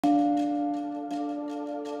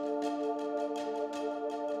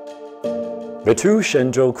The two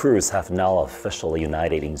Shenzhou crews have now officially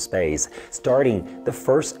united in space, starting the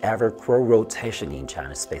first ever crew rotation in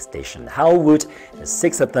China's space station. How would the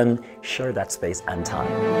six of them share that space and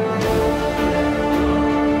time?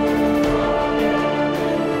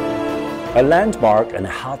 A landmark and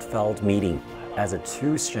heartfelt meeting as the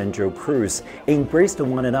two Shenzhou crews embraced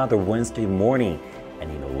one another Wednesday morning,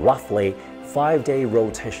 and in a roughly 5-day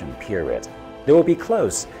rotation period. They will be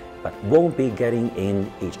close, but won't be getting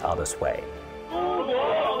in each other's way.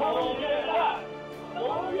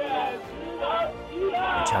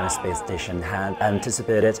 The China Space Station had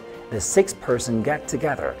anticipated the six-person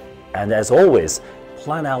get-together, and as always,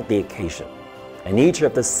 plan out the occasion. And each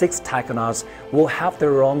of the six taikonauts will have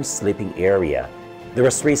their own sleeping area. There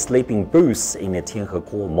are 3 sleeping booths in the Tianhe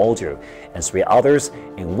Core module, and 3 others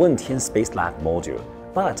in Wentian Space Lab module.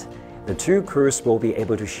 But the two crews will be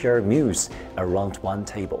able to share meals around one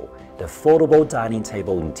table. The foldable dining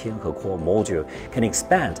table in Tianhe Core module can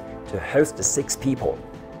expand to host 6 people.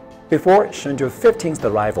 Before Shenzhou 15's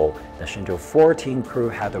arrival, the Shenzhou 14 crew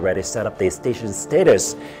had already set up the station's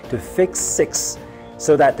status to fix 6,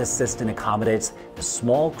 so that the system accommodates the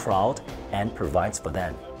small crowd and provides for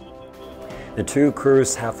them. The two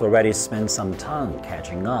crews have already spent some time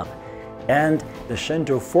catching up, and the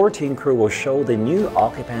Shenzhou 14 crew will show the new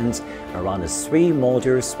occupants around the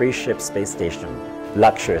 3-module 3-ship space station,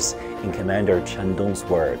 luxurious in Commander Chen Dong's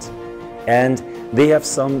words. And they have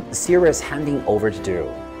some serious handing over to do.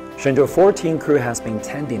 Shenzhou 14 crew has been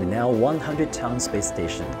tending the now 100-ton space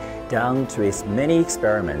station down to its many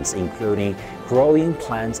experiments, including growing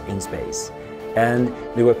plants in space. And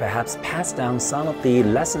they will perhaps pass down some of the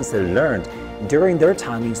lessons they learned during their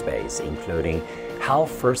time in space, including how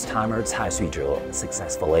first-timer Cai Suizhe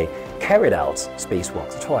successfully carried out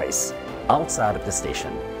spacewalks twice outside of the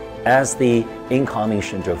station, as the incoming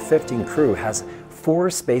Shenzhou 15 crew has 4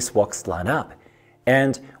 spacewalks lined up.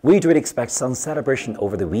 And we do expect some celebration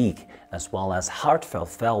over the week, as well as heartfelt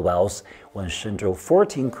farewells when Shenzhou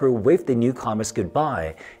 14 crew wave the newcomers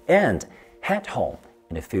goodbye and head home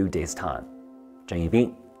in a few days' time. Zheng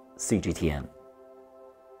Yibing, CGTN.